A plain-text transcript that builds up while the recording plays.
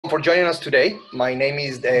for joining us today. My name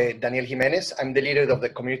is Daniel Jimenez. I'm the leader of the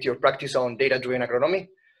Community of Practice on Data-Driven Agronomy.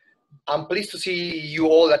 I'm pleased to see you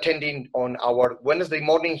all attending on our Wednesday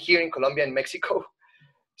morning here in Colombia and Mexico.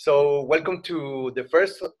 So welcome to the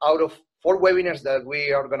first out of 4 webinars that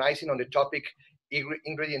we are organizing on the topic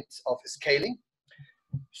ingredients of scaling.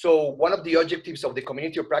 So one of the objectives of the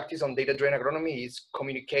Community of Practice on Data-Driven Agronomy is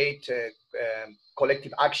communicate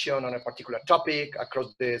collective action on a particular topic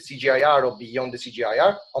across the CGIAR or beyond the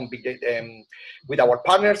CGIAR on big data, with our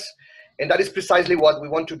partners. And that is precisely what we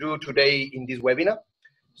want to do today in this webinar.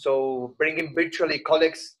 So bringing virtually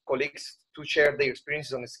colleagues to share their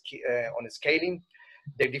experiences on scaling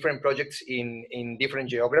their different projects in different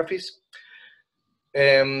geographies.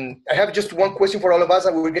 I have just one question for all of us.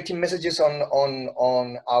 We're getting messages on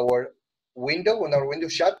our window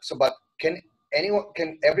chat. So, but can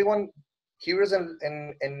everyone hear us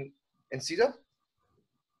and see that?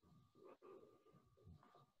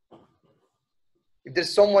 If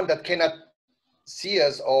there's someone that cannot see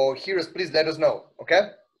us or hear us, please let us know.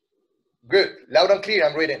 Okay. Good. Loud and clear.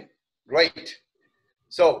 I'm reading. Great.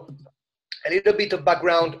 So, a little bit of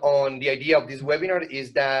background on the idea of this webinar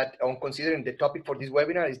is that, on considering the topic for this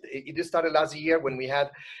webinar, it started last year when we had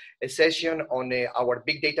a session on our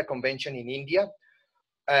big data convention in India.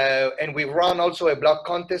 And we run also a blog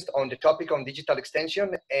contest on the topic on digital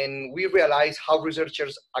extension. And we realized how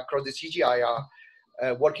researchers across the CGI are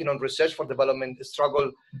working on research for development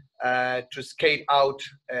struggle to scale out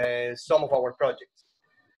some of our projects.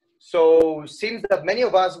 So it seems that many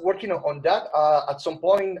of us working on that at some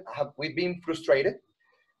point we've been frustrated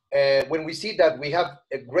when we see that we have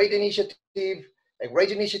a great initiative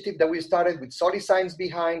that we started with solid science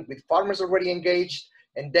behind, with farmers already engaged,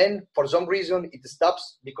 and then for some reason it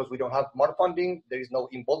stops because we don't have more funding. There is no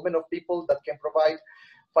involvement of people that can provide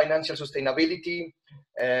financial sustainability,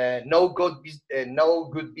 no good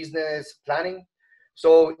business planning.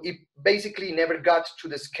 So it basically never got to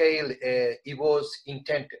the scale it was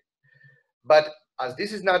intended. But as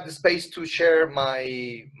this is not the space to share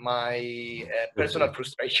my personal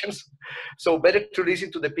frustrations, so better to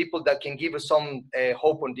listen to the people that can give us some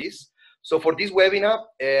hope on this. So for this webinar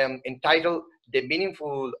entitled The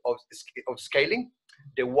Meaningful of Scaling,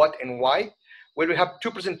 the What and Why, we will have 2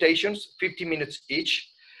 presentations, 50 minutes each,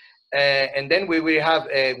 and then we will have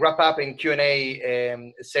a wrap-up and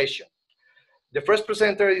Q&A session. The first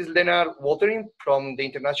presenter is Lennart Woltering from the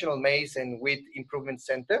International Maize and Wheat Improvement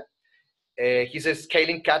Center. He's a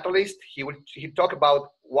scaling catalyst. He'll talk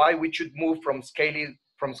about why we should move from scaling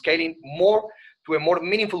more to a more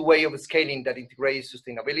meaningful way of scaling that integrates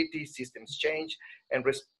sustainability, systems change, and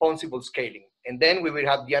responsible scaling. And then we will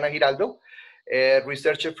have Diana Giraldo, a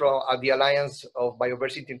researcher from the Alliance of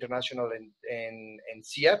Bioversity International and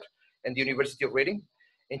CIAT and the University of Reading.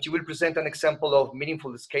 And she will present an example of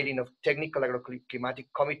meaningful scaling of technical Agro-Climatic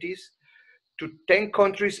Committees to 10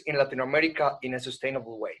 countries in Latin America in a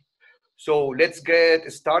sustainable way. So let's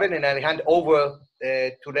get started, and I'll hand over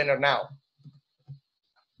to Lennart now.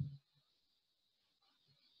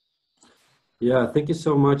 Yeah, thank you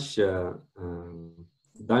so much,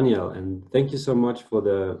 Daniel, and thank you so much for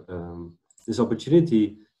the this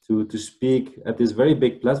opportunity to speak at this very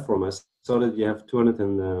big platform. I saw that you have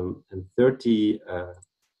 230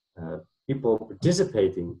 people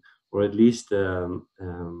participating, or at least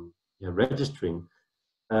registering.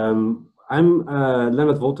 I'm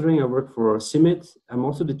Lennart Woltering. I work for CIMMYT. I'm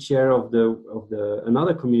also the chair of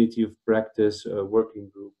another community of practice working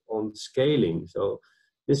group on scaling. So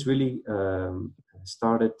this really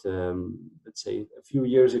started, let's say, a few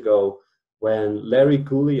years ago when Larry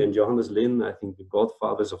Cooley and Johannes Lin, I think the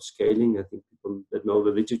godfathers of scaling, I think people that know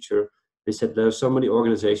the literature, they said there are so many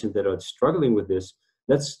organizations that are struggling with this.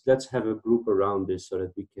 Let's have a group around this so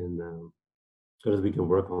that we can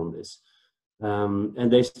work on this.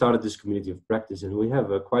 And they started this community of practice, and we have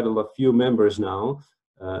quite a few members now,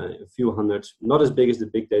 a few hundreds, not as big as the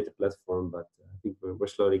big data platform, but I think we're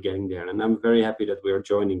slowly getting there. And I'm very happy that we are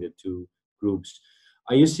joining the 2 groups.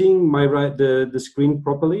 Are you seeing the screen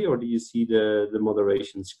properly, or do you see the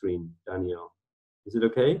moderation screen, Daniel? Is it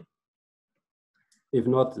okay? If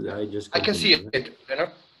not, I can see it,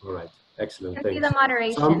 Lennart. All right, excellent. I thanks. see the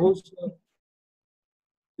moderation. So I'm also,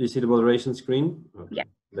 do you see the moderation screen? Okay. Yeah.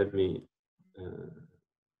 Let me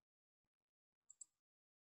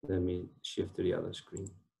shift to the other screen.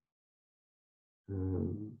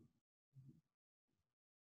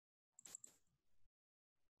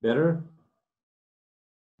 Better?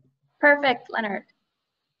 Perfect, Lennart.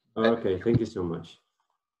 Okay, thank you so much.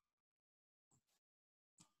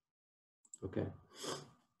 Okay.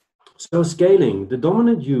 So scaling, the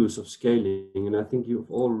dominant use of scaling, and I think you've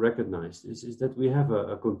all recognized this, is that we have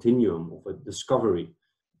a continuum of a discovery.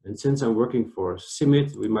 And since I'm working for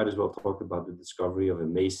CIMMYT, we might as well talk about the discovery of a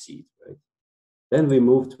maize seed, right? Then we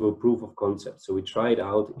move to a proof of concept. So we try it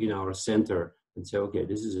out in our center and say, okay,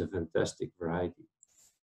 this is a fantastic variety.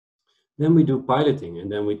 Then we do piloting,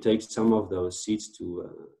 and then we take some of those seeds to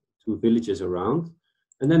villages around.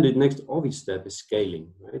 And then the next obvious step is scaling,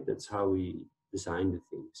 right? That's how we design the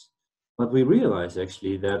things. But we realize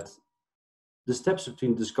actually that the steps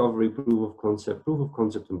between discovery, proof of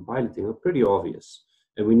concept and piloting are pretty obvious,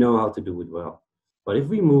 and we know how to do it well. But if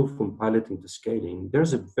we move from piloting to scaling,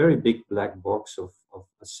 there's a very big black box of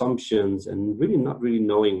assumptions and really not really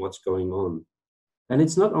knowing what's going on. And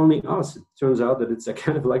it's not only us, it turns out that it's a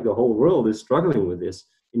kind of like the whole world is struggling with this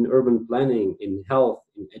in urban planning, in health,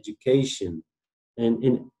 in education, and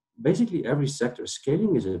in basically every sector.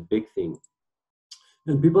 Scaling is a big thing.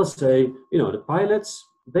 And people say, you know, the pilots,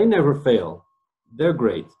 they never fail. They're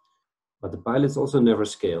great, but the pilots also never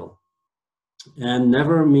scale. And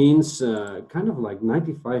never means kind of like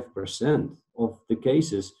 95% of the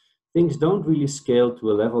cases, things don't really scale to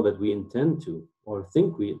a level that we intend to, or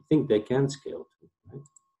think they can scale to. Right?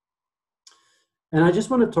 And I just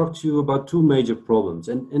want to talk to you about two major problems.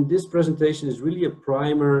 And this presentation is really a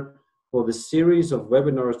primer for the series of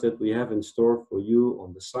webinars that we have in store for you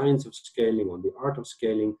on the science of scaling, on the art of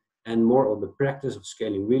scaling, and more on the practice of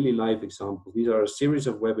scaling, really live examples. These are a series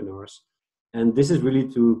of webinars. And this is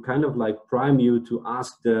really to kind of like prime you to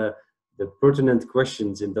ask the pertinent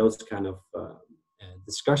questions in those kind of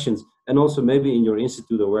discussions. And also maybe in your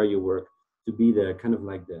institute or where you work, to be the kind of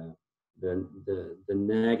like the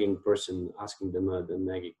nagging person asking them the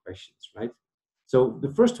nagging questions, right? So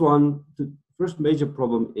the first one, the first major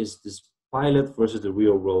problem is this pilot versus the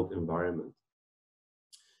real world environment.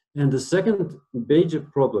 And the second major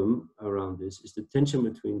problem around this is the tension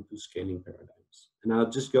between two scaling paradigms. And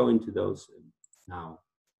I'll just go into those now.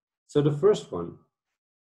 So the first one,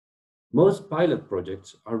 most pilot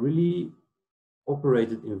projects are really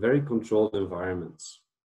operated in very controlled environments.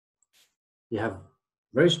 They have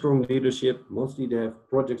very strong leadership. Mostly they have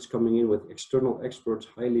projects coming in with external experts,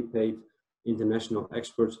 highly paid international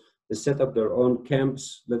experts. They set up their own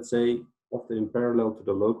camps, let's say, often in parallel to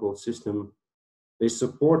the local system. They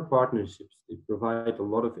support partnerships. They provide a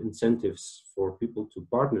lot of incentives for people to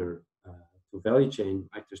partner, to value chain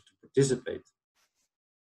actors to participate.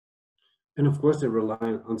 And of course, they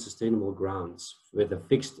rely on sustainable grounds with a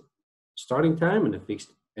fixed starting time and a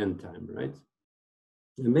fixed end time, right?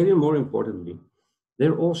 And maybe more importantly,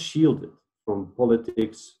 they're all shielded from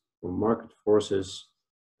politics, from market forces,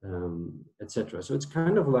 etc. So it's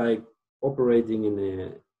kind of like operating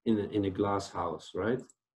in a glass house, right?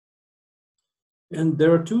 And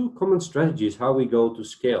there are two common strategies how we go to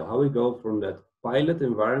scale, how we go from that pilot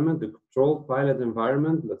environment, the controlled pilot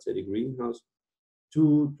environment, let's say the greenhouse,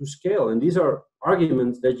 to scale. And these are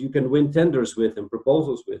arguments that you can win tenders with and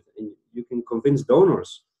proposals with, and you can convince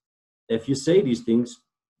donors. If you say these things,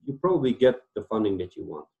 you probably get the funding that you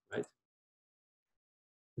want, right?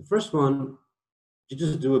 The first one, you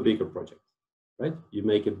just do a bigger project, right? You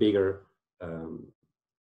make a bigger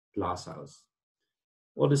glass house.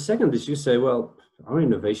 Well, the second is you say, well, our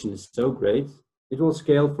innovation is so great, it will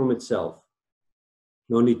scale from itself.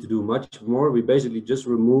 No need to do much more. We basically just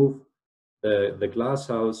remove the glass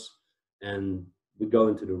house and we go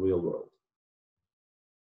into the real world.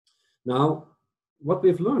 Now, what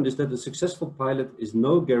we've learned is that a successful pilot is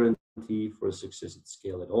no guarantee for a success at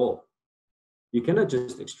scale at all. You cannot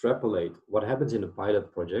just extrapolate what happens in a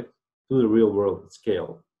pilot project to the real world at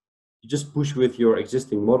scale. You just push with your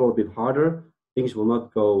existing model a bit harder, things will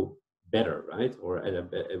not go better, right? Or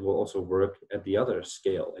it will also work at the other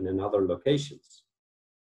scale and in other locations.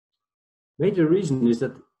 Major reason is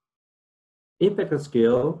that impact at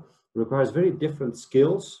scale requires very different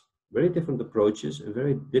skills, very different approaches, and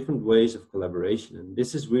very different ways of collaboration. And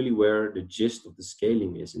this is really where the gist of the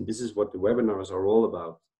scaling is. And this is what the webinars are all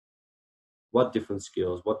about. What different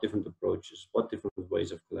skills, what different approaches, what different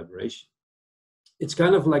ways of collaboration. It's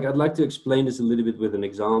kind of like, I'd like to explain this a little bit with an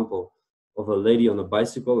example of a lady on a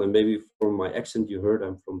bicycle. And maybe from my accent you heard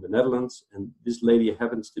I'm from the Netherlands. And this lady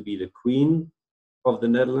happens to be the queen of the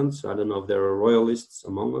Netherlands. I don't know if there are royalists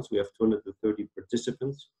among us. We have 230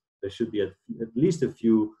 participants. There should be at least a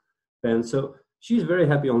few fans. So she's very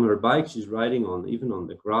happy on her bike. She's riding on, even on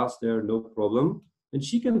the grass there, no problem. And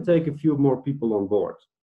she can take a few more people on board,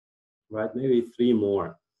 right? Maybe 3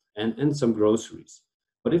 more and some groceries.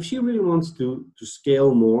 But if she really wants to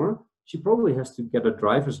scale more, she probably has to get a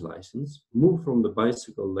driver's license, move from the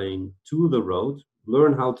bicycle lane to the road,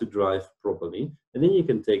 learn how to drive properly, and then you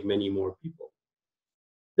can take many more people.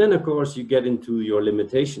 Then, of course, you get into your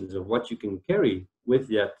limitations of what you can carry with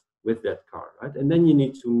that car, right? And then you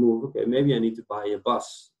need to move, okay, maybe I need to buy a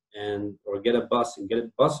bus or get a bus and get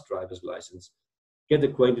a bus driver's license, get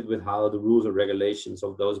acquainted with how the rules and regulations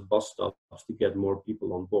of those bus stops to get more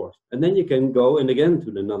people on board. And then you can go and again to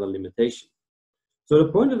another limitation. So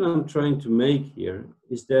the point that I'm trying to make here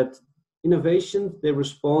is that innovations, they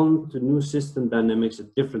respond to new system dynamics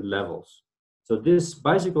at different levels. So this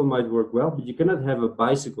bicycle might work well, but you cannot have a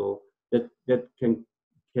bicycle that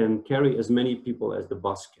can carry as many people as the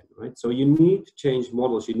bus can, right? So you need to change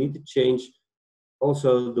models. You need to change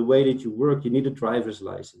also the way that you work. You need a driver's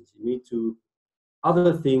license. You need to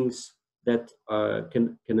other things that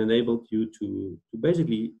can enable you to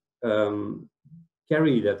basically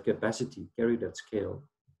carry that capacity, carry that scale.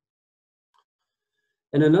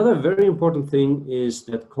 And another very important thing is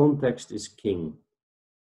that context is king.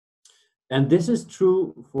 And this is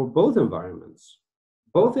true for both environments,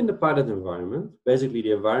 both in the pilot environment, basically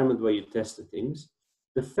the environment where you test the things.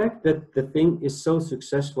 The fact that the thing is so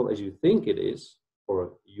successful as you think it is,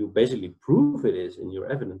 or you basically prove it is in your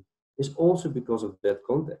evidence, is also because of that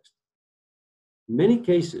context. In many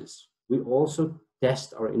cases, we also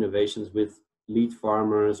test our innovations with lead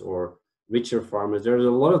farmers or richer farmers. There's a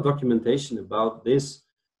lot of documentation about this,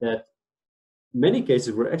 that in many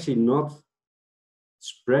cases we're actually not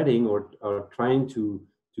spreading or trying to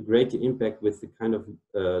create the impact with the kind of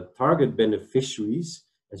target beneficiaries,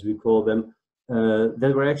 as we call them,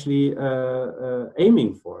 that we're actually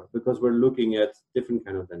aiming for, because we're looking at different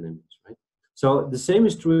kind of dynamics, right? So the same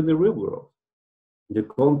is true in the real world. The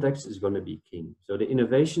context is going to be king. So the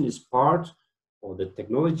innovation is part, or the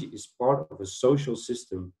technology is part of a social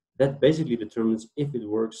system that basically determines if it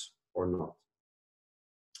works or not.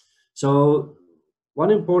 So one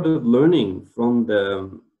important learning from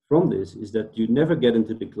this is that you never get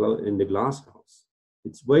into the glass house.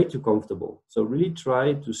 It's way too comfortable. So really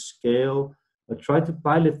try to scale, try to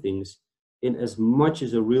pilot things in as much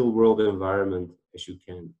as a real world environment as you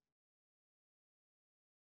can.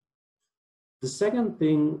 The second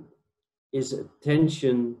thing is a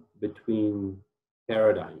tension between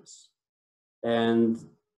paradigms. And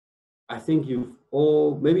I think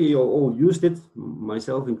maybe you all used it,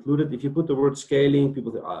 myself included. If you put the word scaling,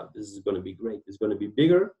 people say, ah, this is going to be great. It's going to be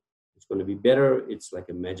bigger. It's going to be better. It's like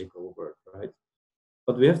a magical word, right?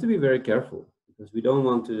 But we have to be very careful, because we don't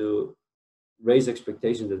want to raise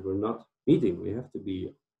expectations that we're not meeting. We have to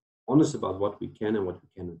be honest about what we can and what we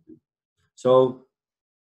cannot do. So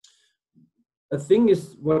a thing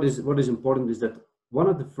is, what is important is that one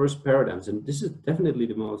of the first paradigms, and this is definitely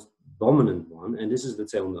the most dominant one, and this is,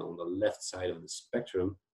 let's say, on the left side of the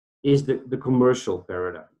spectrum, is the commercial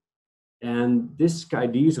paradigm. And these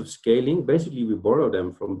ideas of scaling, basically we borrow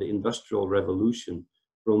them from the Industrial Revolution,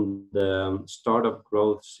 from the startup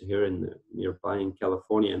growths here nearby in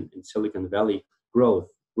California and in Silicon Valley.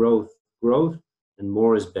 Growth, and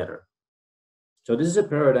more is better. So this is a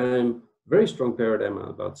paradigm, very strong paradigm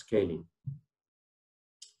about scaling.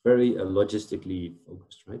 Very logistically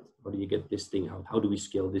focused, right? How do you get this thing out? How do we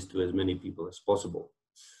scale this to as many people as possible?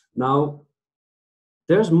 Now,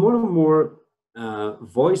 there's more and more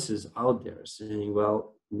voices out there saying,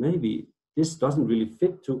 well, maybe this doesn't really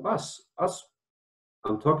fit to us.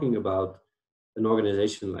 I'm talking about an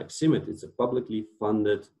organization like CIMMYT. It's a publicly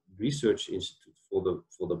funded research institute for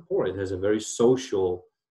the poor. It has a very social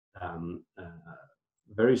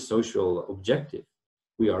objective.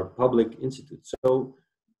 We are a public institute. So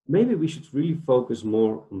maybe we should really focus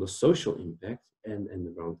more on the social impact and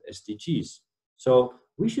around SDGs. So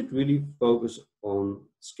we should really focus on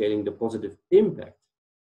scaling the positive impact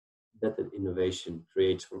that the innovation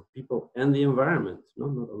creates for people and the environment. Not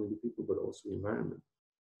only the people, but also the environment.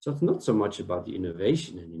 So it's not so much about the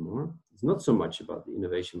innovation anymore. It's not so much about the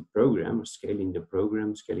innovation program or scaling the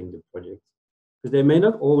program, scaling the project, because they may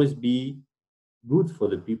not always be good for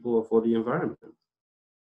the people or for the environment.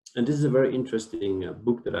 And this is a very interesting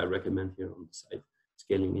book that I recommend here on the site,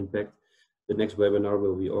 Scaling Impact. The next webinar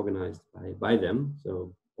will be organized by them.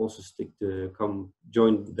 So also come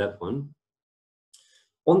join that one.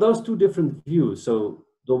 On those two different views, so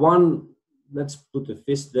the one, let's put a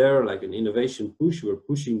fist there, like an innovation push. We're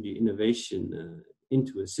pushing the innovation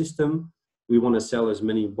into a system. We want to sell as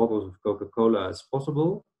many bottles of Coca-Cola as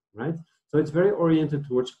possible, right? So it's very oriented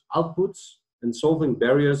towards outputs and solving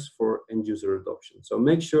barriers for end user adoption. So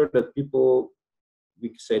make sure that people, we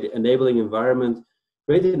could say the enabling environment,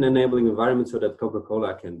 create an enabling environment so that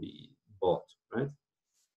Coca-Cola can be bought, right?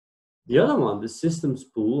 The other one, the systems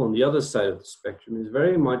pool on the other side of the spectrum, is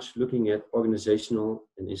very much looking at organizational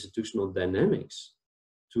and institutional dynamics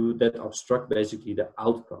that obstruct basically the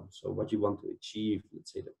outcome. So what you want to achieve,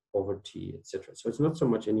 let's say the poverty, etc. So it's not so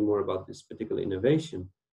much anymore about this particular innovation,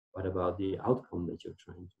 but about the outcome that you're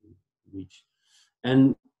trying to reach.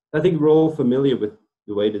 And I think we're all familiar with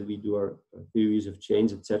the way that we do our theories of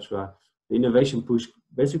change, etc. The innovation push,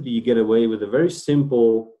 basically you get away with a very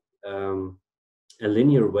simple, a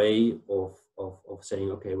linear way of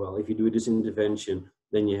saying, okay, well, if you do this intervention,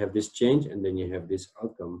 then you have this change and then you have this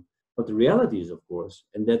outcome. But the reality is, of course,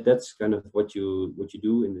 and that's kind of what you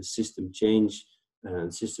do in the system change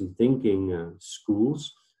and system thinking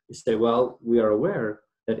schools, is say, well, we are aware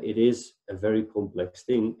that it is a very complex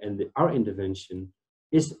thing, and our intervention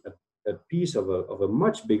is a piece of a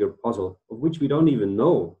much bigger puzzle, of which we don't even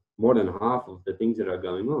know more than half of the things that are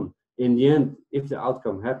going on. In the end, if the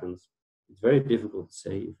outcome happens, it's very difficult to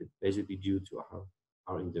say if it's basically due to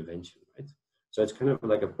our intervention, right? So it's kind of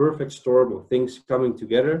like a perfect storm of things coming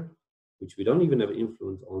together, which we don't even have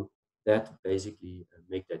influence on, that basically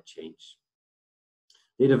make that change.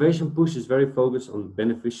 The innovation push is very focused on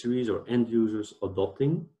beneficiaries or end users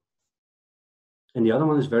adopting. And the other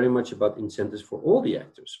one is very much about incentives for all the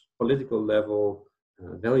actors, political level,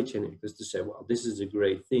 value chain actors, to say, well, this is a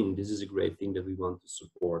great thing. This is a great thing that we want to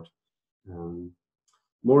support.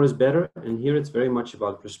 More is better, and here it's very much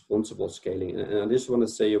about responsible scaling. And I just want to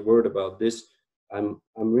say a word about this. I'm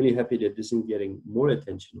really happy that this is getting more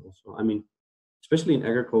attention also. I mean, especially in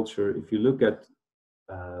agriculture, if you look at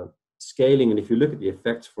scaling, and if you look at the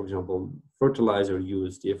effects, for example, fertilizer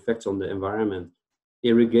use, the effects on the environment,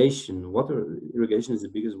 irrigation is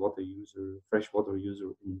the biggest water user, fresh water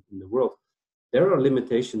user in the world. There are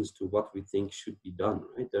limitations to what we think should be done,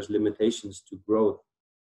 right? There's limitations to growth.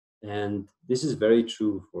 And this is very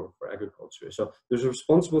true for agriculture. So there's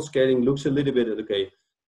responsible scaling, looks a little bit at, okay,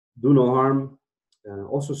 do no harm,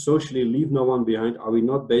 also socially leave no one behind. Are we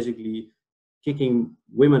not basically kicking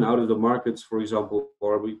women out of the markets, for example,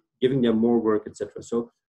 or are we giving them more work, etc.?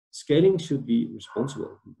 So scaling should be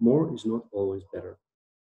responsible. More is not always better.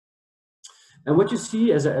 And what you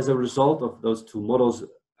see as a result of those two models,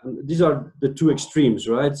 these are the two extremes,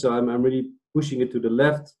 right? So I'm really pushing it to the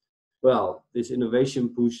left. Well, this innovation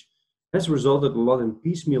push has resulted a lot in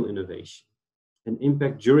piecemeal innovation and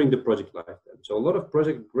impact during the project lifetime. So a lot of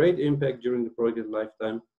great impact during the project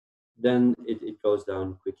lifetime, then it goes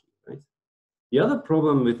down quickly, right? The other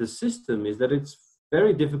problem with the system is that it's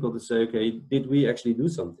very difficult to say, okay, did we actually do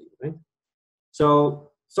something, right? So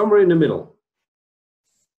somewhere in the middle.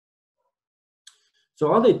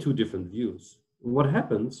 So are they two different views? What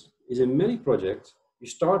happens is in many projects, you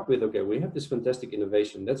start with, okay, we have this fantastic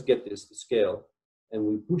innovation, let's get this to scale. And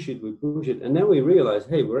we push it, and then we realize,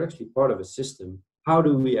 hey, we're actually part of a system. How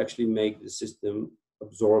do we actually make the system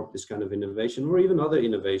absorb this kind of innovation, or even other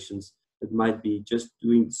innovations that might be just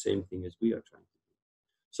doing the same thing as we are trying to do?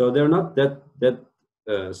 So they're not that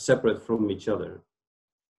separate from each other.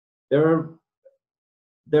 There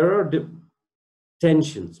are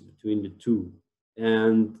tensions between the two,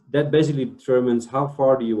 and that basically determines how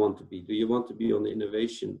far do you want to be. Do you want to be on the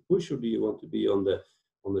innovation push, or do you want to be on the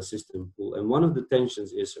system pool? And one of the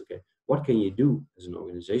tensions is, okay, what can you do as an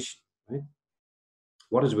organization, right?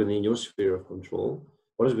 What is within your sphere of control?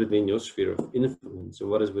 What is within your sphere of influence?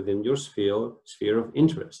 And what is within your sphere of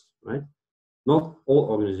interest, right? Not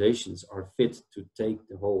all organizations are fit to take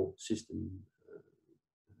the whole system,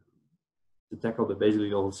 to tackle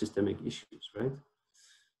basically all systemic issues, right?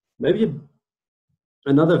 Maybe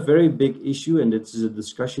another very big issue, and this is a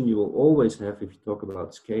discussion you will always have if you talk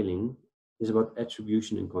about scaling, is about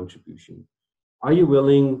attribution and contribution. Are you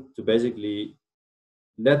willing to basically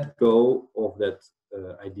let go of that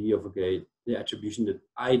idea of, okay, the attribution that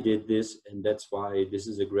I did this and that's why this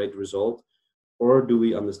is a great result? Or do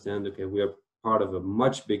we understand, okay, we are part of a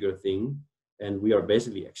much bigger thing and we are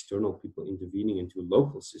basically external people intervening into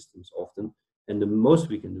local systems often, and the most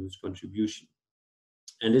we can do is contribution.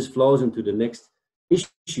 And this flows into the next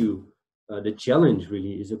issue. The challenge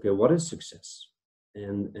really is, okay, what is success?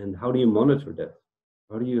 And how do you monitor that?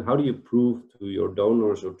 How do you prove to your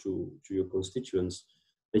donors or to your constituents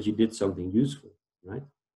that you did something useful, right?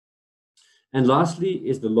 And lastly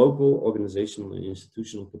is the local organizational and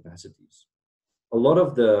institutional capacities. A lot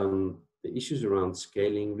of the issues around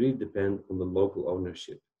scaling really depend on the local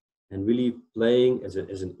ownership, and really playing as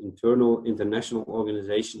an international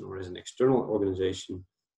organization or as an external organization,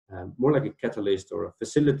 more like a catalyst or a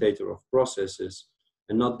facilitator of processes,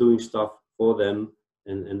 and not doing stuff for them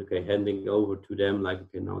and okay, handing over to them like,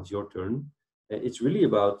 okay, now it's your turn. It's really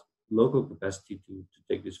about local capacity to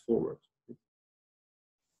take this forward.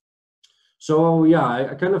 So yeah,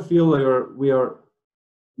 I kind of feel we are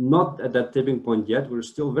not at that tipping point yet. We're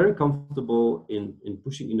still very comfortable in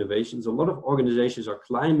pushing innovations. A lot of organizations are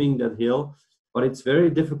climbing that hill, but it's very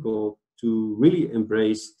difficult to really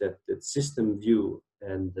embrace that system view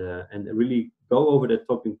and really go over that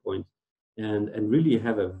topping point and really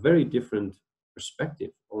have a very different perspective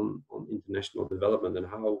on international development and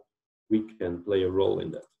how we can play a role in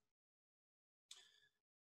that.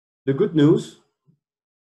 The good news,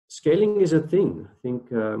 scaling is a thing. I think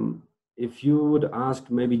if you would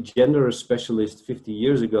ask maybe gender specialist 50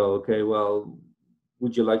 years ago, okay, well,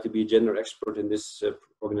 would you like to be a gender expert in this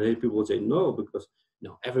organization? People would say no, because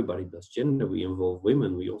no, everybody does gender. We involve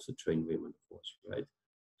women. We also train women, of course, right?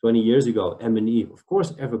 20 years ago, M&E, of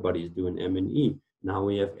course, everybody is doing M&E. Now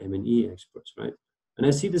we have M&E experts, right? And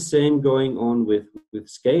I see the same going on with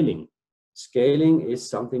scaling. Scaling is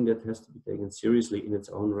something that has to be taken seriously in its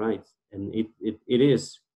own right, and it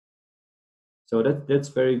is. So that's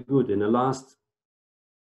very good. In the last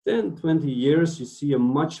 10, 20 years, you see a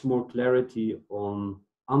much more clarity on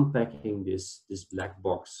unpacking this black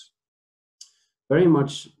box.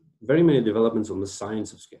 Very many developments on the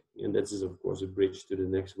science of scaling. And that is, of course, a bridge to the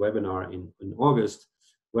next webinar in August,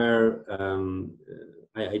 where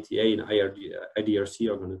IITA and IDRC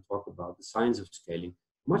are going to talk about the science of scaling.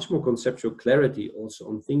 Much more conceptual clarity also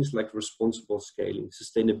on things like responsible scaling,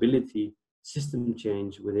 sustainability, system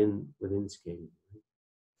change within scaling.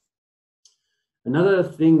 Another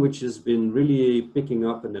thing which has been really picking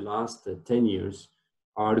up in the last 10 years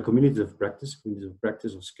are the communities of practice. Communities of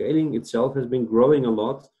practice of scaling itself has been growing a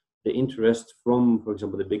lot. The interest from, for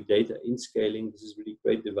example, the big data in scaling, this is really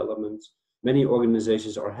great development. Many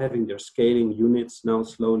organizations are having their scaling units now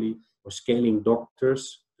slowly, or scaling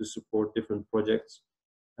doctors to support different projects.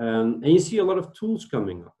 And you see a lot of tools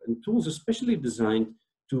coming up, and tools especially designed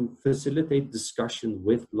to facilitate discussion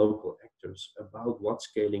with local actors about what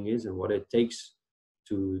scaling is and what it takes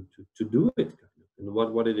to do it, and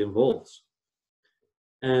what it involves.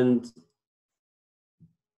 And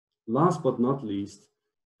last but not least,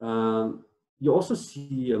 you also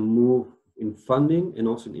see a move in funding and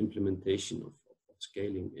also in implementation of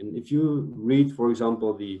scaling. And if you read, for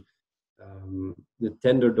example, the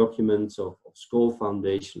tender documents of Skoll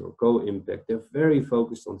Foundation or Co-Impact, they're very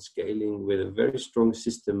focused on scaling with a very strong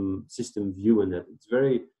system view in that. It's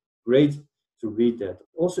very great to read that.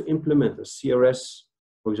 Also implementers, CRS,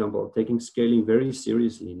 for example, are taking scaling very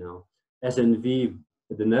seriously now. SNV,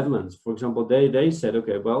 the Netherlands, for example, they said,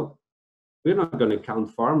 okay, well, we're not going to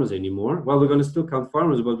count farmers anymore. Well, we're going to still count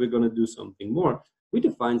farmers, but we're going to do something more. We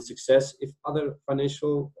define success if other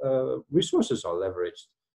financial resources are leveraged.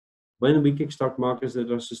 When we kickstart markets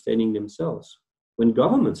that are sustaining themselves, when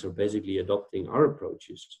governments are basically adopting our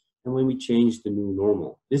approaches, and when we change the new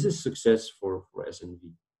normal. This is success for SNV,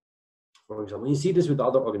 for example. You see this with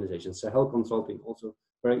other organizations. Sahel Consulting, also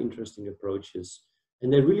very interesting approaches,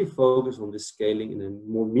 and they really focus on this scaling in a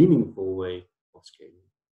more meaningful way of scaling.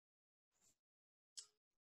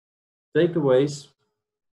 Takeaways.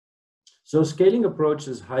 So scaling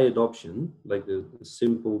approaches high adoption, like the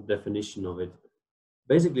simple definition of it,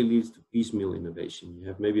 basically leads to piecemeal innovation. You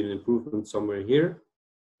have maybe an improvement somewhere here,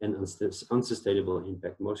 and unsustainable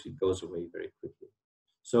impact mostly goes away very quickly.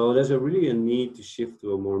 So there's really a need to shift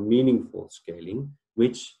to a more meaningful scaling,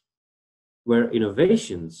 where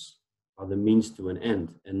innovations are the means to an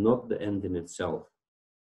end and not the end in itself.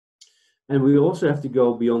 And we also have to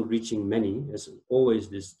go beyond reaching many, as always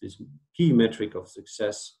this key metric of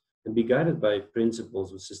success, and be guided by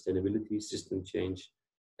principles of sustainability, system change,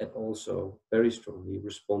 and also very strongly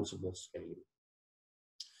responsible scaling.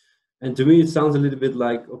 And to me, it sounds a little bit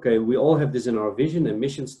like, okay, we all have this in our vision and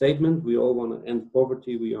mission statement. We all want to end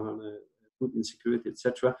poverty. We want to put insecurity,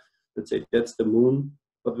 etc. Let's say that's the moon,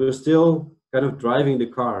 but we're still kind of driving the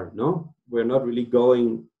car, no? We're not really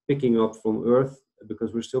picking up from Earth,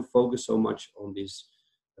 because we're still focused so much on these,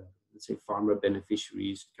 let's say, farmer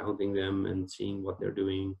beneficiaries, counting them and seeing what they're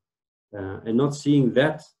doing, and not seeing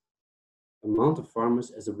that amount of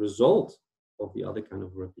farmers as a result of the other kind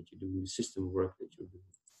of work that you're doing, the system work that you're doing.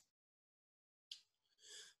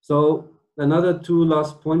 So another two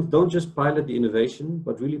last points, don't just pilot the innovation,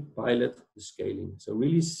 but really pilot the scaling. So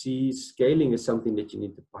really see scaling as something that you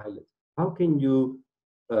need to pilot. How can you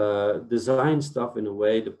design stuff in a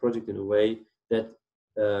way, the project in a way that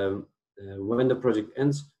when the project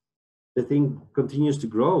ends, the thing continues to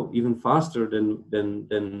grow even faster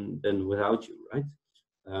than without you, right?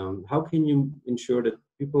 How can you ensure that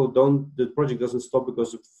the project doesn't stop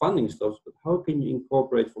because of funding stops, but how can you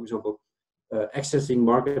incorporate, for example, accessing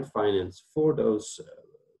market finance for those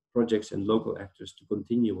projects and local actors to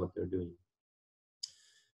continue what they're doing?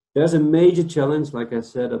 There's a major challenge, like I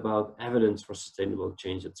said, about evidence for sustainable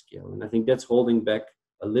change at scale. And I think that's holding back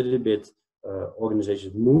a little bit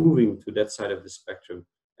organizations moving to that side of the spectrum.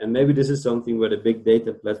 And maybe this is something where the big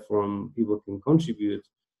data platform people can contribute.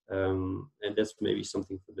 And that's maybe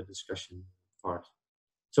something for the discussion part.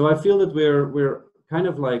 So I feel that we're kind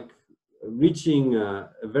of like reaching a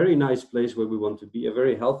very nice place where we want to be, a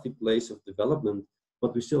very healthy place of development,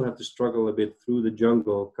 but we still have to struggle a bit through the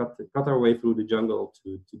jungle, cut our way through the jungle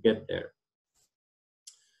to get there.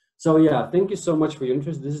 So yeah, thank you so much for your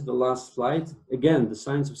interest. This is the last slide. Again, the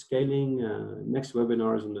science of scaling, next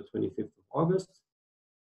webinar is on the 25th of August.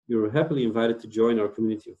 You're happily invited to join our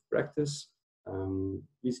community of practice.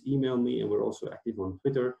 Please email me, and we're also active on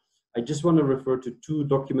Twitter. I just want to refer to 2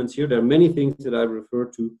 documents here. There are many things that I refer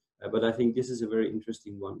to, but I think this is a very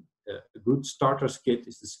interesting one. A good starter's kit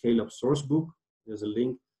is the Scale Up source book. There's a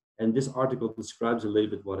link, and this article describes a little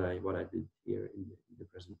bit what I did here in the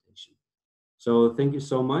presentation. So thank you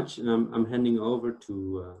so much, and I'm handing over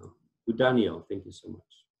to Daniel. Thank you so much.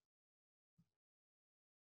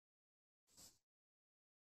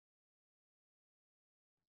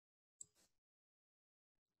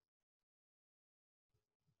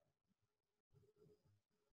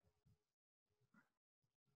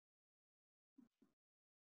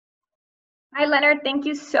 Hi, Lennart. Thank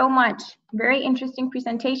you so much. Very interesting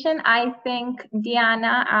presentation. I think,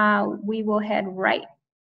 Diana, we will head right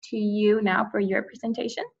to you now for your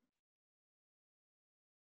presentation.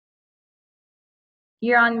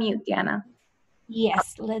 You're on mute, Diana.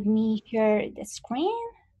 Yes, let me share the screen.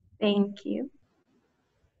 Thank you.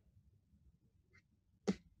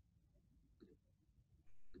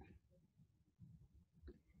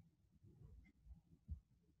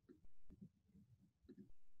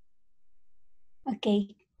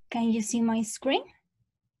 Okay, can you see my screen?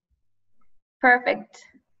 Perfect.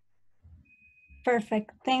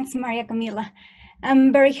 Perfect. Thanks, Maria Camila.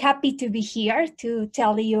 I'm very happy to be here to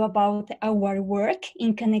tell you about our work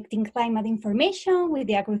in connecting climate information with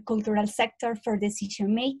the agricultural sector for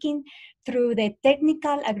decision making through the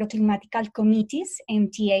Technical Agro-Climatic Committees,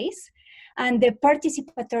 MTAs, and the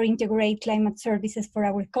Participatory Integrated Climate Services for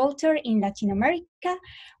Agriculture in Latin America,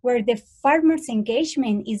 where the farmers'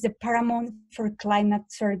 engagement is the paramount for climate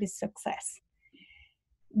service success.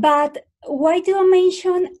 But why do I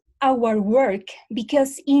mention our work?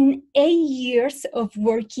 Because in 8 years of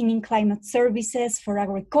working in climate services for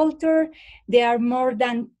agriculture, there are more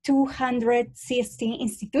than 260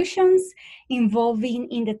 institutions involving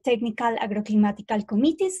in the Technical Agro-Climatic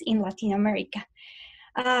Committees in Latin America.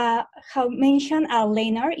 How mentioned,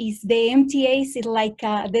 Lennart, is the MTAs is like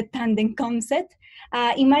the tandem concept.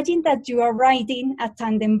 Imagine that you are riding a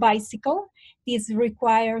tandem bicycle. This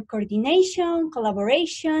requires coordination,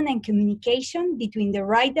 collaboration, and communication between the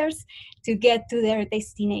riders to get to their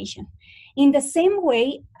destination. In the same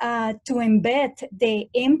way, to embed the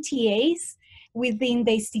MTAs within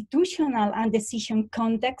the institutional and decision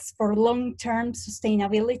context for long-term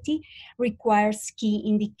sustainability requires key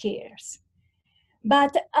indicators.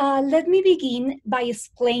 But let me begin by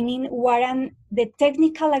explaining what the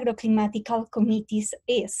Technical Agro-Climatic Committees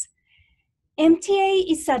is.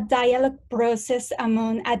 MTA is a dialogue process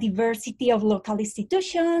among a diversity of local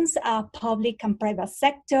institutions, public and private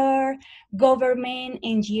sector, government,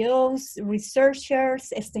 NGOs,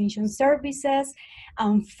 researchers, extension services,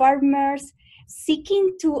 and farmers,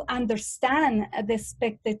 seeking to understand the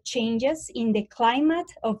expected changes in the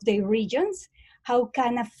climate of their regions, how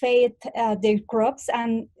can affect their crops,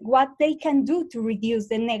 and what they can do to reduce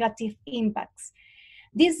the negative impacts.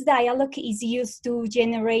 This dialogue is used to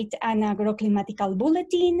generate an agroclimatical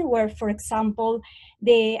bulletin where, for example,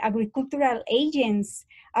 the agricultural agents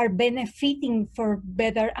are benefiting for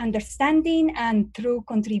better understanding and through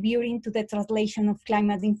contributing to the translation of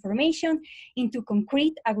climate information into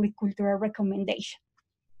concrete agricultural recommendations.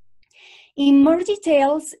 In more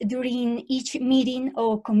details, during each meeting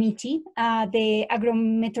or committee, the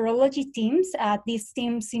agrometeorology teams, these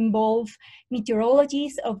teams involve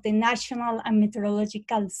meteorologists of the National and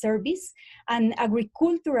Meteorological Service and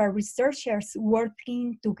agricultural researchers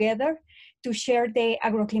working together to share the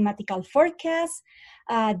agroclimatical forecast.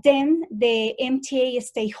 Then the MTA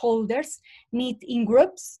stakeholders meet in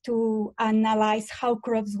groups to analyze how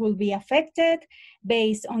crops will be affected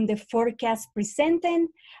based on the forecast presented,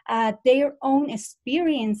 their own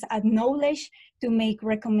experience and knowledge to make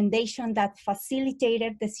recommendations that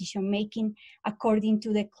facilitated decision-making according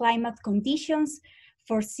to the climate conditions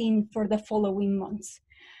foreseen for the following months.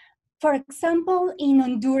 For example, in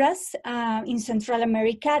Honduras, in Central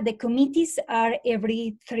America, the committees are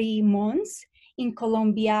every 3 months. In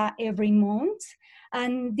Colombia, every month.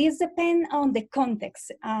 And this depends on the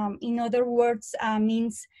context. In other words,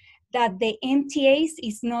 means that the MTAs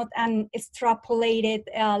is not an extrapolated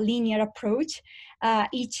linear approach.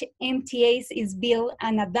 Each MTAs is built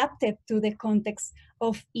and adapted to the context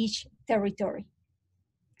of each territory.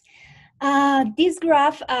 This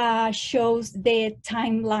graph shows the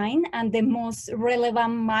timeline and the most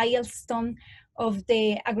relevant milestone of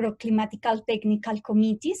the Agro-Climatic Technical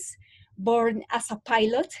Committees, born as a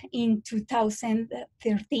pilot in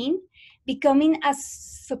 2013, becoming a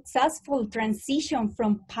successful transition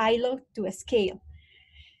from pilot to a scale.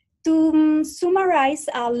 To summarize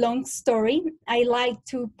a long story, I like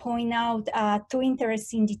to point out two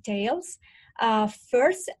interesting details.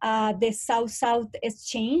 First, the South-South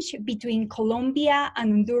exchange between Colombia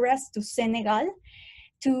and Honduras to Senegal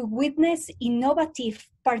to witness innovative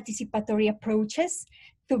participatory approaches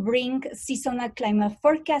to bring seasonal climate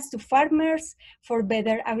forecasts to farmers for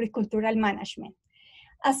better agricultural management.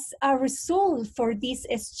 As a result for this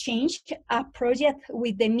exchange, a project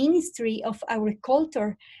with the Ministry of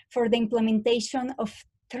Agriculture for the implementation of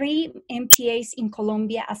 3 MTAs in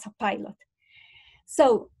Colombia as a pilot.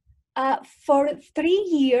 So, for 3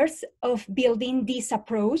 years of building this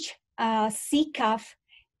approach, CICAF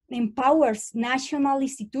empowers national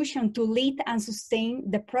institutions to lead and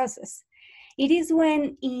sustain the process. It is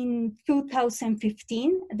when in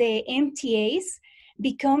 2015, the MTAs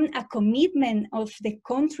become a commitment of the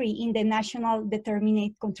country in the national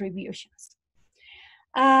determined contributions.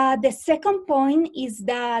 The second point is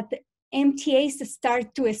that MTAs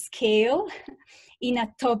start to scale in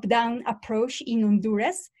a top-down approach in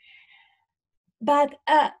Honduras. But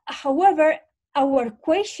however, our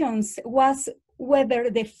questions was whether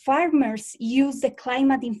the farmers use the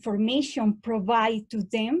climate information provided to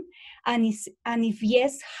them, and if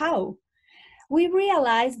yes, how. We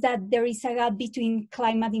realized that there is a gap between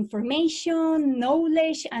climate information,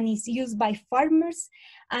 knowledge, and its used by farmers.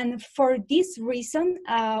 And for this reason,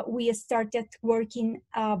 we started working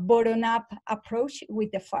a bottom-up approach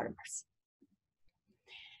with the farmers.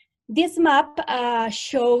 This map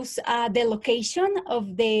shows the location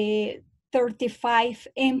of the 35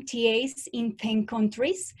 MTAs in 10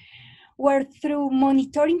 countries, where through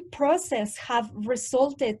monitoring process have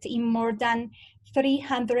resulted in more than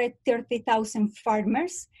 330,000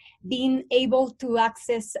 farmers being able to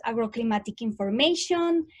access agroclimatic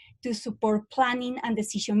information to support planning and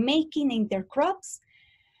decision-making in their crops.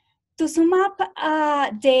 To sum up,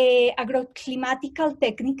 the Agro-Climatic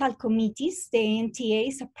Technical Committees, the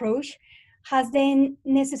NTA's approach, has the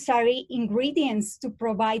necessary ingredients to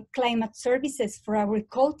provide climate services for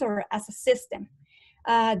agriculture as a system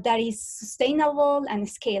that is sustainable and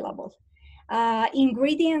scalable.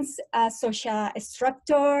 Ingredients such as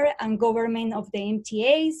structure and government of the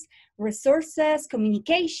MTAs, resources,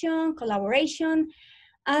 communication, collaboration,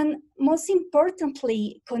 and most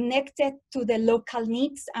importantly, connected to the local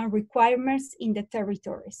needs and requirements in the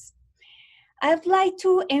territories. I'd like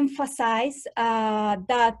to emphasize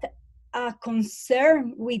that a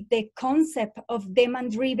concern with the concept of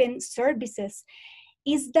demand-driven services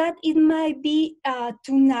is that it might be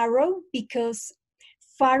too narrow because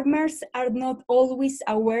farmers are not always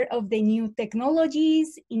aware of the new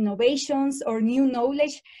technologies, innovations, or new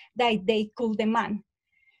knowledge that they could demand.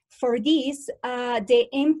 For this, the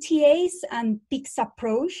MTAs and PICS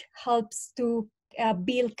approach helps to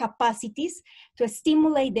build capacities to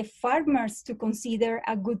stimulate the farmers to consider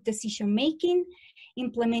a good decision-making,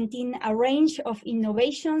 implementing a range of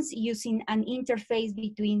innovations using an interface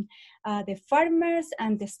between the farmers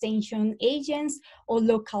and the extension agents or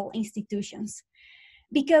local institutions.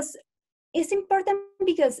 Because it's important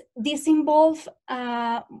because this involves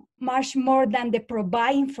much more than the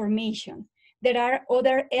provide information. There are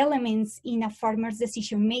other elements in a farmer's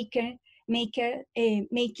decision making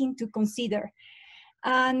to consider.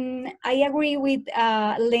 And I agree with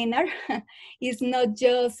Lennart, it's not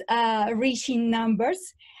just reaching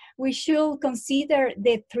numbers. We should consider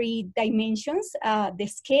the 3 dimensions, the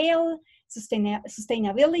scale,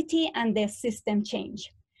 sustainability, and the system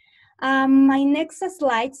change. My next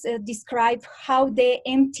slides describe how the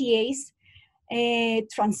MTAs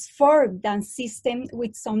transform the system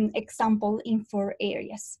with some example in 4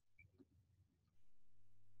 areas.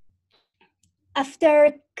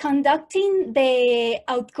 After conducting the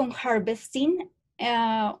outcome harvesting,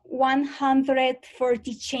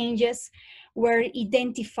 140 changes were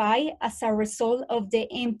identified as a result of the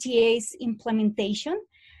MTA's implementation.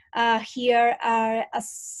 Here are a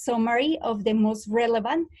summary of the most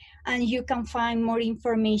relevant, and you can find more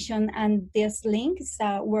information on this link. It's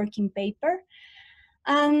a working paper.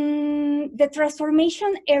 And the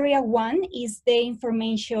transformation area 1 is the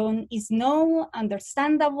information is known,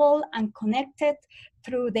 understandable, and connected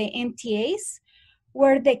through the MTAs,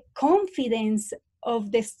 where the confidence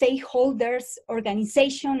of the stakeholders,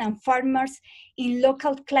 organization, and farmers in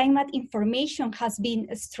local climate information has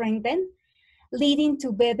been strengthened, leading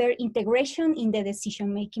to better integration in the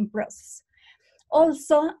decision-making process.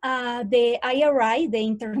 Also, the IRI, the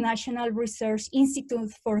International Research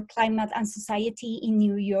Institute for Climate and Society in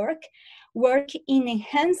New York, work in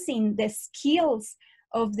enhancing the skills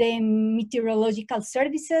of the meteorological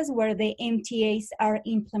services where the MTAs are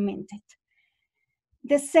implemented.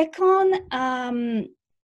 The second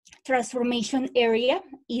transformation area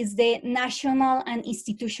is the national and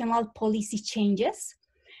institutional policy changes.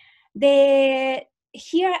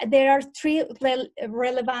 Here there are three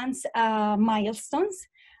relevant milestones.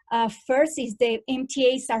 First is the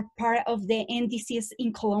MTAs are part of the NDCs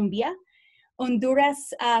in Colombia.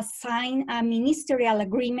 Honduras signed a ministerial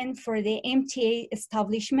agreement for the MTA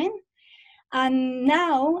establishment. And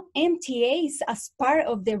now MTAs as part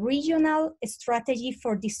of the regional strategy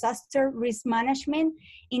for disaster risk management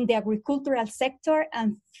in the agricultural sector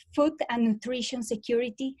and food and nutrition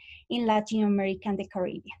security in Latin America and the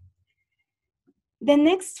Caribbean. The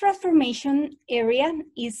next transformation area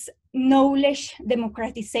is knowledge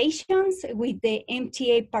democratizations with the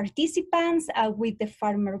MTA participants, with the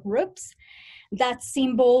farmer groups. That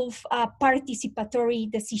involve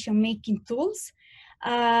participatory decision-making tools.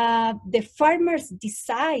 The farmers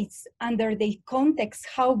decide under the context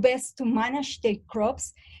how best to manage their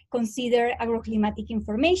crops, consider agroclimatic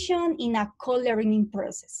information in a co-learning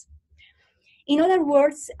process. In other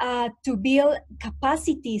words, to build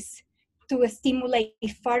capacities to stimulate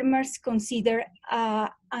farmers, consider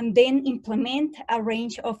and then implement a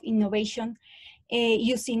range of innovation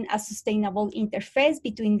using a sustainable interface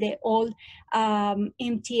between the all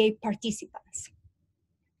MTA participants.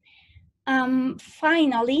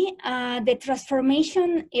 Finally, the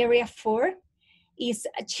transformation area 4 is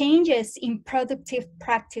changes in productive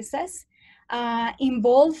practices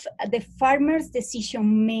involve the farmer's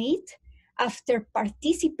decision made after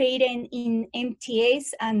participating in MTAs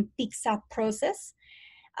and PICSA process,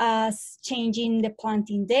 changing the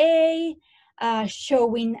planting day,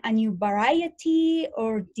 showing a new variety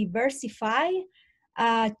or diversify,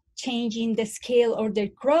 changing the scale of their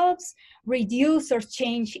crops, reduce or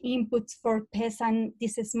change inputs for pest and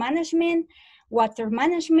disease management, water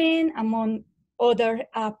management, among other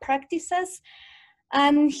practices.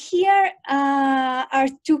 And here are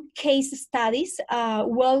two case studies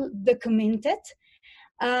well documented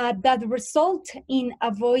that result in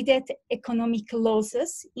avoided economic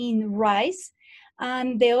losses in rice.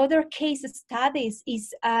 And the other case studies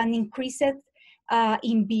is an increase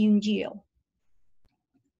in bean yield.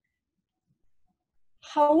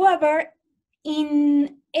 However,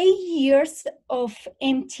 in 8 years of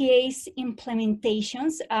MTA's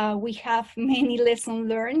implementations, we have many lessons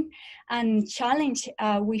learned and challenge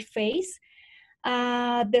we face.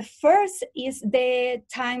 The first is the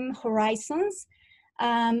time horizons.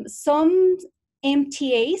 Some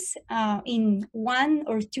MTAs in 1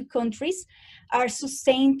 or 2 countries are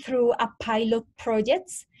sustained through a pilot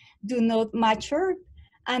projects, do not mature,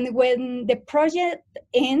 and when the project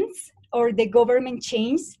ends or the government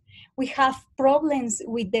changes, we have problems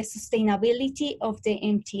with the sustainability of the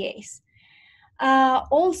MTAs.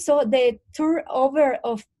 Also, the turnover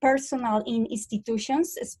of personnel in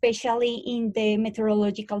institutions, especially in the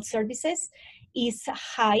meteorological services, is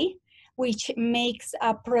high, which makes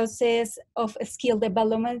a process of skill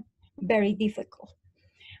development very difficult.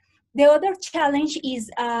 The other challenge is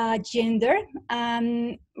gender.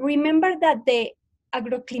 Remember that the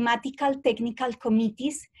Agro-Climatic Technical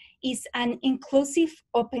Committees is an inclusive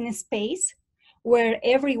open space where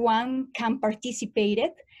everyone can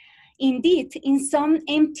participate. Indeed, in some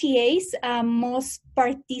MTAs, most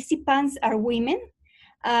participants are women.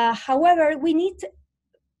 However, we need to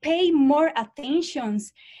pay more attention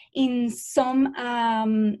in some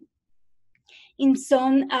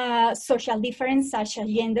social difference such as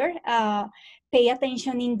gender, pay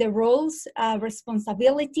attention in the roles,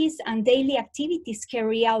 responsibilities, and daily activities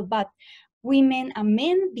carried out by women and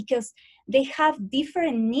men because they have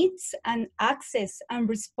different needs and access and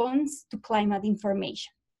response to climate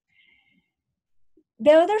information.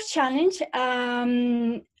 The other challenge,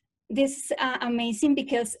 this is amazing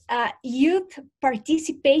because youth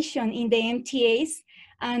participation in the MTAs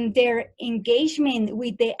and their engagement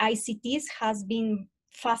with the ICTs has been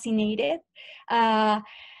fascinated.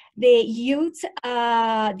 The youth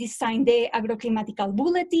design the agroclimatical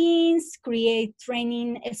bulletins, create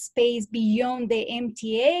training space beyond the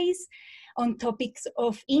MTAs, on topics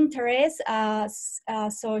of interest,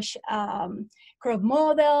 such crop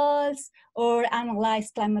models or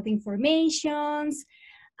analyze climate informations.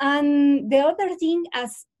 And the other thing,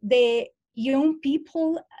 as the young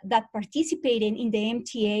people that participated in the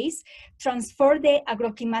MTAs transfer the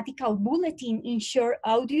Agro-Climatic Bulletin in short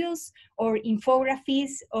audios or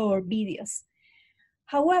infographies or videos.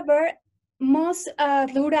 However, most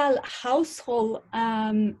rural households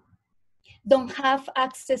don't have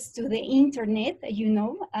access to the internet, you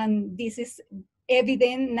know, and this is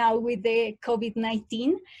evident now with the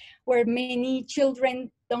COVID-19, where many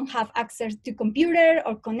children don't have access to computer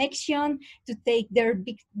or connection to take their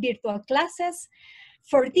big virtual classes.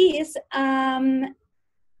 For this,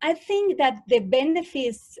 I think that the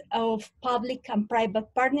benefits of public and private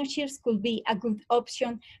partnerships could be a good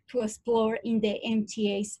option to explore in the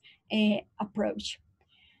MTA's approach.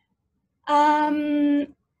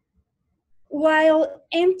 While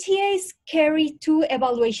MTAs carry two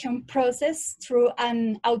evaluation process through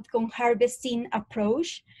an outcome harvesting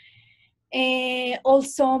approach,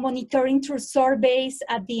 also monitoring through surveys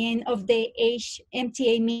at the end of the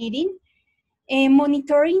MTA meeting,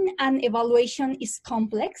 monitoring and evaluation is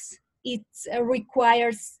complex. It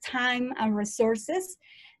requires time and resources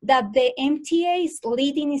that the MTA's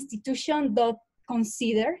leading institution don't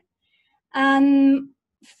consider. And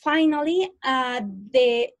finally,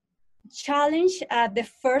 the challenge at the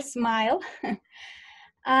first mile.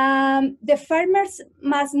 The farmers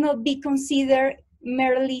must not be considered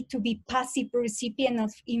merely to be passive recipients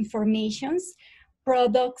of informations,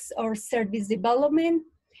 products, or service development.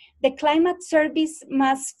 The climate service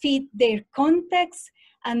must fit their context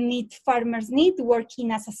and meet farmers' need.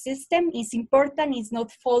 Working as a system is important. It's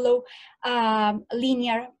not follow a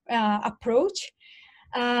linear approach.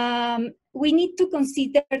 We need to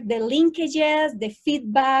consider the linkages, the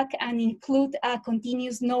feedback, and include a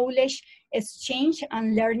continuous knowledge exchange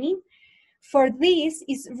and learning. For this,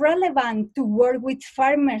 it's relevant to work with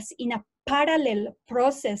farmers in a parallel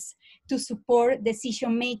process to support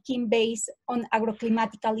decision-making based on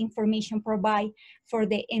agroclimatical information provided for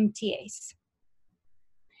the MTAs.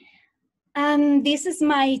 And this is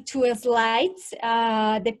my two slides.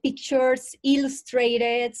 The pictures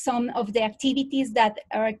illustrated some of the activities that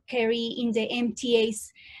are carried in the MTA's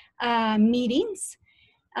meetings.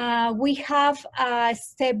 We have a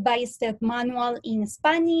step-by-step manual in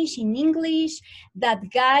Spanish, in English, that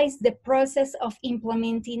guides the process of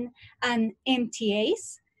implementing an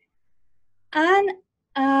MTAs. And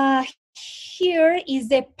here is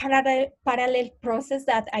the parallel process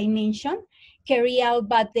that I mentioned, carried out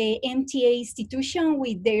by the MTA institution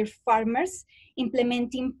with their farmers,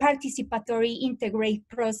 implementing participatory integrated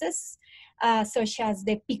process, such as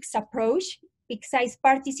the PICS approach. PICS is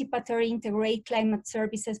Participatory Integrated Climate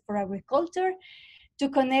Services for Agriculture, to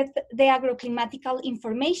connect the agroclimatical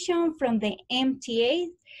information from the MTA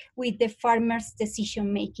with the farmers'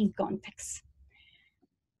 decision-making context.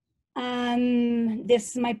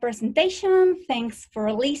 This is my presentation. Thanks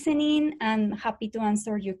for listening, and happy to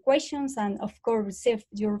answer your questions and of course receive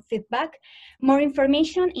your feedback. More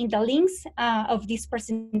information in the links of this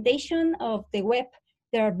presentation of the web.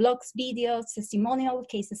 There are blogs, videos, testimonial,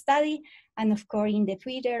 case study, and of course in the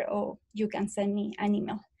Twitter, or you can send me an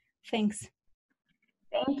email. Thanks.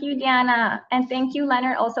 Thank you, Diana. And thank you,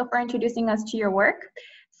 Lennart, also for introducing us to your work.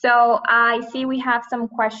 So I see we have some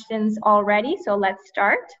questions already, so let's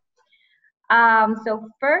start. So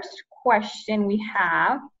first question we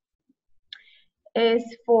have is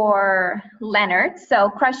for Lennart. So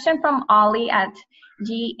question from Ollie at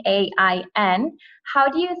GAIN. How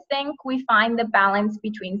do you think we find the balance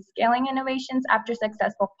between scaling innovations after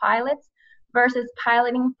successful pilots versus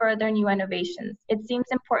piloting further new innovations? It seems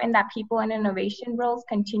important that people in innovation roles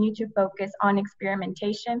continue to focus on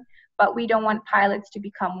experimentation, but we don't want pilots to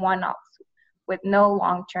become one-offs with no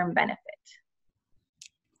long-term benefit.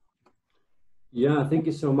 Yeah, thank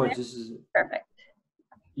you so much. This is perfect.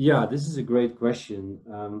 Yeah, this is a great question.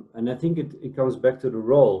 And I think it comes back to the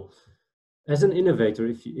role. As an innovator,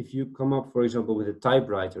 if you come up, for example, with a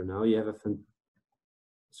typewriter now, you have a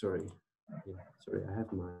sorry, I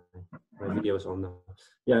have my videos on now.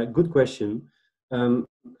 Yeah, good question.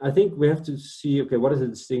 I think we have to see, okay, what is the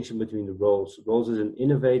distinction between the roles? Roles as an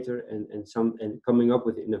innovator and coming up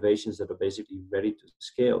with innovations that are basically ready to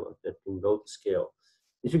scale, that can go to scale.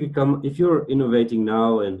 If you're innovating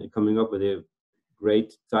now and coming up with a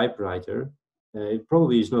great typewriter, it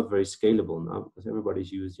probably is not very scalable now because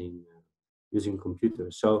everybody's using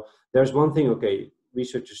computers. So there's one thing, okay,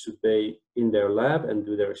 researchers should be in their lab and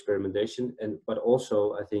do their experimentation, but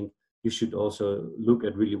also I think you should also look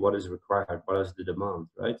at really what is required, what is the demand,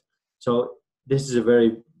 right? So this is a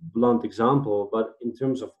very blunt example, but in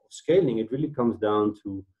terms of scaling, it really comes down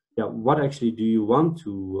to, yeah, what actually do you want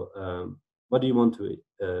to,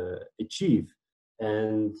 achieve?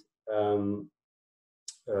 And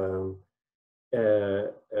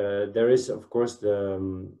there is, of course, the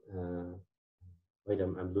wait,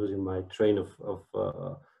 I'm losing my train of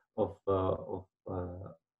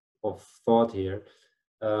thought here.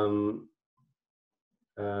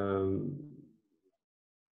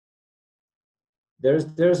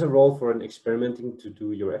 There's a role for an experimenting to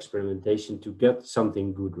do your experimentation to get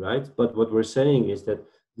something good, right? But what we're saying is that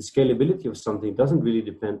the scalability of something doesn't really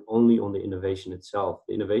depend only on the innovation itself.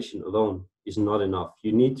 The innovation alone is not enough.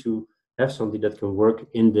 You need to have something that can work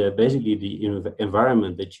in the basically the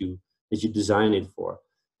environment that you design it for.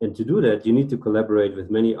 And to do that, you need to collaborate with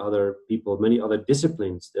many other people, many other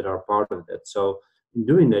disciplines that are part of that. So in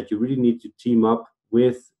doing that, you really need to team up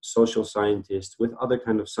with social scientists, with other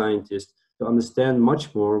kind of scientists, to understand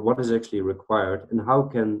much more what is actually required and how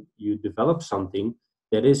can you develop something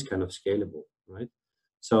that is kind of scalable, right?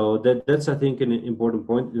 So that's, I think, an important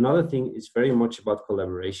point. Another thing is very much about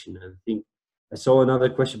collaboration. And I think I saw another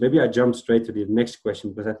question. Maybe I jumped straight to the next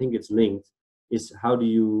question because I think it's linked. Is how do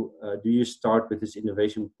you start with this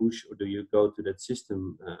innovation push, or do you go to that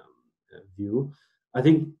system view? I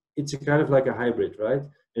think it's a kind of like a hybrid, right?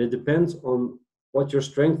 And it depends on what your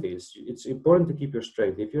strength is. It's important to keep your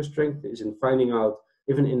strength. If your strength is in finding out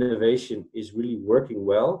if an innovation is really working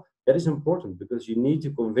well, that is important because you need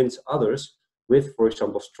to convince others with, for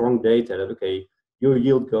example, strong data that, okay, your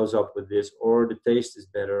yield goes up with this, or the taste is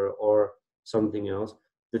better, or something else.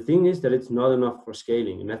 The thing is that it's not enough for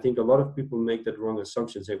scaling. And I think a lot of people make that wrong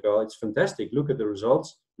assumption, say, well, it's fantastic, look at the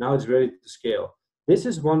results, now it's ready to scale. This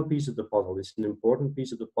is one piece of the puzzle. It's an important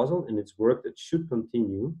piece of the puzzle, and it's work that should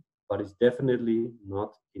continue, but it's definitely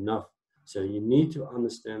not enough. So you need to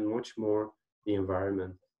understand much more the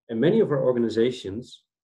environment. And many of our organizations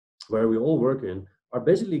where we all work in are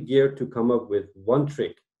basically geared to come up with one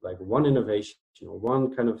trick, like one innovation or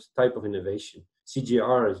one kind of type of innovation.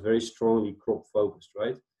 CGR is very strongly crop focused,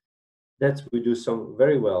 right? That's, we do some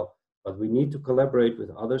very well, but we need to collaborate with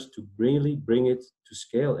others to really bring it to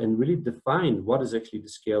scale and really define what is actually the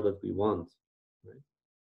scale that we want. Right?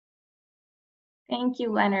 Thank you,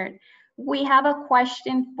 Lennart. We have a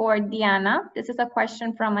question for Diana. This is a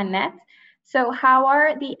question from Annette. So how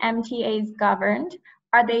are the MTAs governed?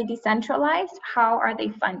 Are they decentralized? How are they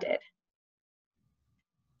funded?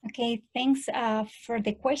 Okay, thanks for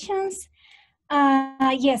the questions.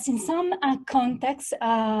 Yes, in some contexts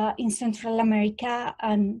in Central America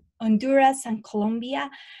and Honduras and Colombia,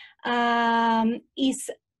 in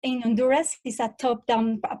Honduras is a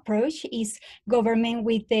top-down approach, is government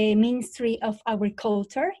with the Ministry of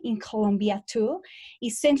Agriculture. In Colombia too,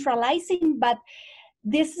 is centralizing, but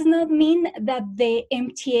this does not mean that the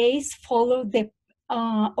MTAs follow the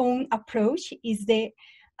own approach, is the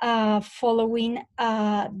following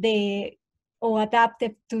or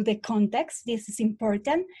adapted to the context. This is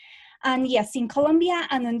important. And yes, in Colombia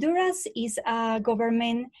and Honduras is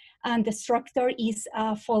government, and the structure is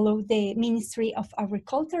follow the Ministry of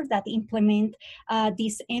Agriculture that implement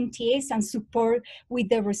these MTAs and support with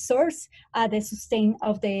the resource the sustain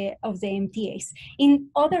of the MTAs. In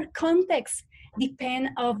other contexts,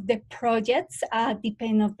 depend of the projects,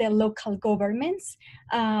 depend of the local governments.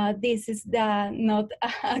 This is not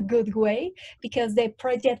a good way because the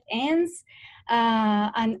project ends,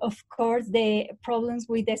 and of course the problems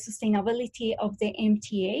with the sustainability of the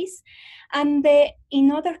MTAs. And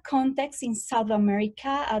in other contexts in South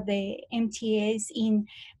America, the MTAs in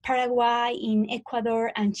Paraguay, in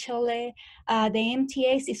Ecuador and Chile, the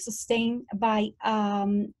MTAs is sustained by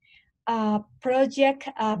a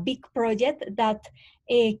big project that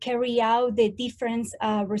carry out the different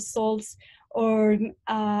results or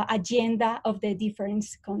agenda of the different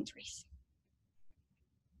countries.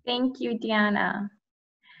 Thank you, Diana.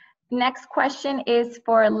 Next question is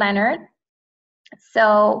for Lennart.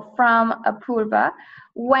 So from Apurva,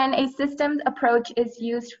 when a systems approach is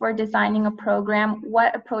used for designing a program,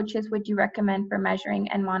 what approaches would you recommend for measuring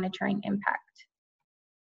and monitoring impact?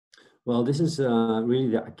 Well, this is really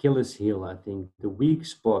the Achilles heel, I think, the weak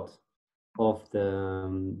spot of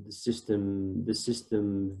the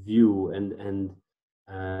system view, and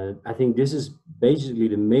I think this is basically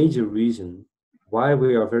the major reason why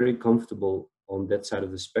we are very comfortable on that side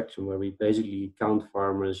of the spectrum, where we basically count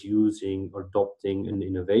farmers using or adopting an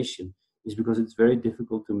innovation, is because it's very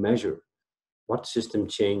difficult to measure what system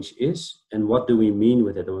change is and what do we mean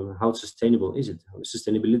with it, or how sustainable is it.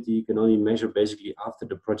 Sustainability you can only measure basically after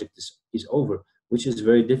the project is over, which is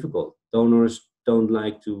very difficult. Donors don't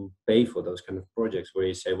like to pay for those kind of projects where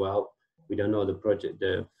you say, well, We don't know the project,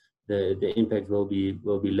 the impact will be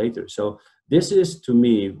later. So this is, to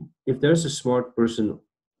me, if there's a smart person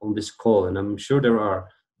on this call, and I'm sure there are,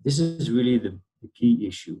 this is really the key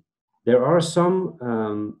issue. There are some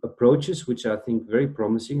approaches which I think very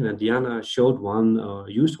promising, and Diana showed one,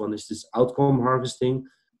 used one, is this outcome harvesting,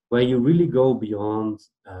 where you really go beyond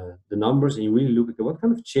the numbers and you really look at what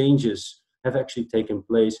kind of changes have actually taken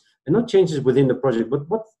place, and not changes within the project, but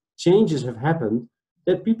what changes have happened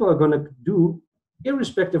that people are going to do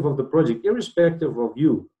irrespective of the project, irrespective of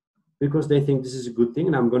you, because they think this is a good thing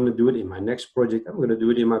and I'm going to do it in my next project, I'm going to do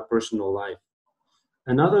it in my personal life.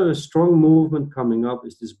 Another strong movement coming up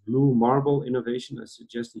is this blue marble innovation. I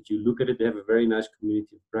suggest that you look at it. They have a very nice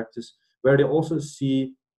community of practice where they also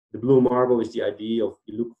see the blue marble is the idea of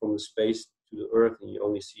you look from the space to the earth and you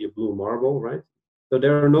only see a blue marble, right? So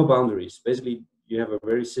there are no boundaries. Basically, you have a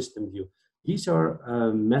very system view. These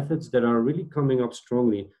are methods that are really coming up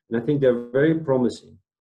strongly, and I think they're very promising,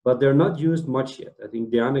 but they're not used much yet. I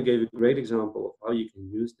think Diana gave a great example of how you can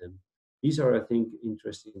use them. These are, I think,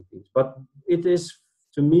 interesting things, but it is,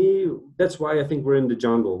 to me, that's why I think we're in the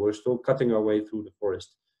jungle. We're still cutting our way through the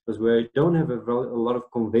forest because we don't have a lot of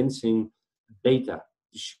convincing data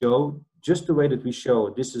to show just the way that we show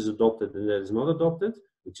this is adopted and that is not adopted,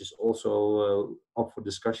 which is also up for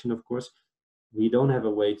discussion, of course. We don't have a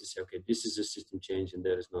way to say, okay, this is a system change and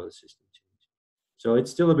that is not a system change. So it's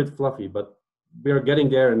still a bit fluffy, but we are getting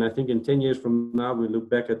there. And I think in 10 years from now, we look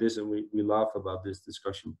back at this and we laugh about this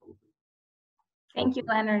discussion probably. Thank you,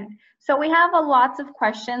 Lennart. So we have lots of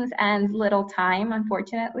questions and little time,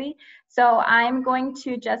 unfortunately. So I'm going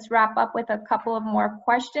to just wrap up with a couple of more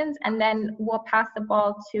questions, and then we'll pass the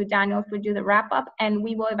ball to Daniel to do the wrap up, and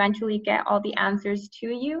we will eventually get all the answers to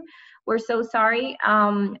you. We're so sorry,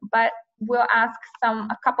 but we'll ask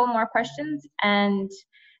a couple more questions, and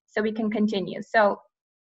so we can continue. So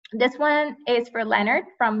this one is for Lennart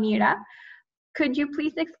from Mira. Could you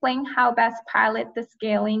please explain how best pilot the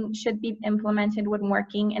scaling should be implemented when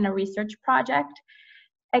working in a research project?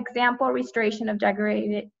 Example, restoration of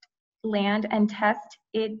degraded land, and test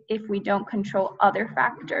it if we don't control other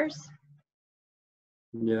factors?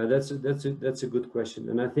 Yeah, that's a good question.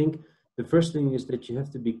 And I think the first thing is that you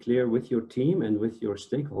have to be clear with your team and with your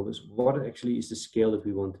stakeholders. What actually is the scale that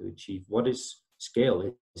we want to achieve? What is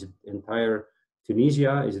scale? Is it entire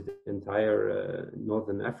Tunisia? Is it entire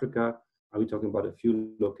Northern Africa? Are we talking about a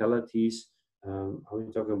few localities? Are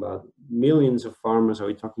we talking about millions of farmers? Are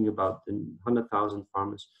we talking about 100,000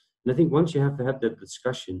 farmers? And I think once you have to have that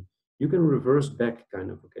discussion, you can reverse back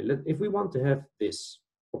kind of, okay, if we want to have this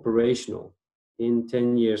operational in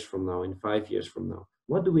 10 years from now, in 5 years from now,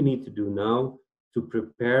 what do we need to do now to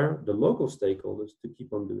prepare the local stakeholders to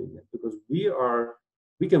keep on doing that? Because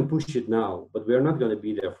we can push it now, but we're not going to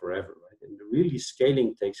be there forever, right? And really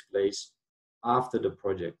scaling takes place after the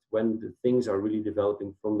project, when the things are really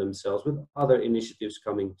developing from themselves with other initiatives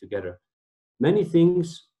coming together. Many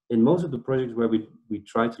things in most of the projects where we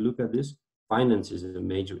try to look at this, finance is a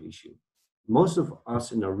major issue. Most of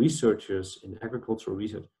us in our researchers in agricultural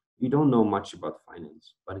research, we don't know much about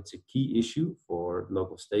finance, but it's a key issue for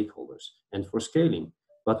local stakeholders and for scaling.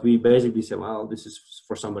 But we basically say, well, this is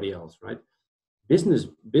for somebody else, right?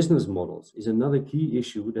 Business models is another key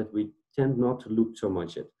issue that we tend not to look so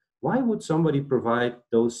much at. Why would somebody provide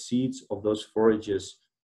those seeds of those forages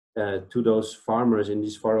to those farmers in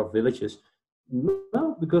these far-off villages?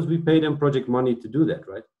 Well, because we pay them project money to do that,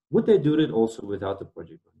 right? Would they do that also without the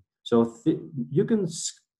project money? So you can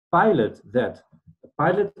pilot that.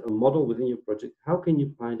 Pilot a model within your project. How can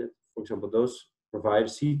you pilot, for example, those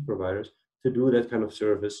seed providers to do that kind of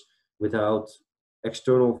service without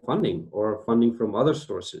external funding or funding from other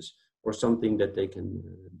sources or something that they can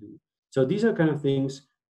do? So these are kind of things.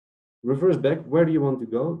 Reverse back, where do you want to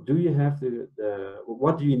go? Do you have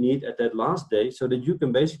what do you need at that last day so that you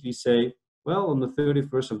can basically say, well, on the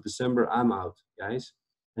 31st of December, I'm out, guys.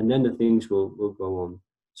 And then the things will go on.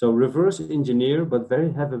 So reverse engineer, but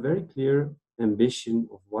have a very clear ambition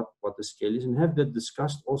of what the scale is, and have that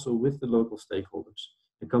discussed also with the local stakeholders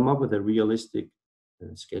and come up with a realistic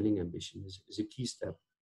scaling ambition is a key step.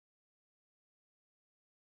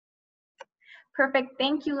 Perfect,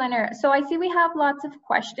 thank you, Lennart. So I see we have lots of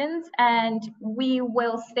questions, and we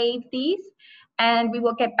will save these and we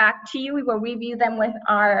will get back to you. We will review them with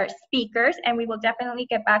our speakers and we will definitely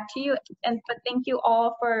get back to you. But thank you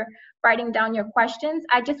all for writing down your questions.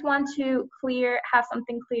 I just want to have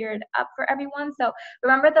something cleared up for everyone. So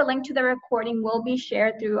remember, the link to the recording will be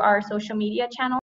shared through our social media channel.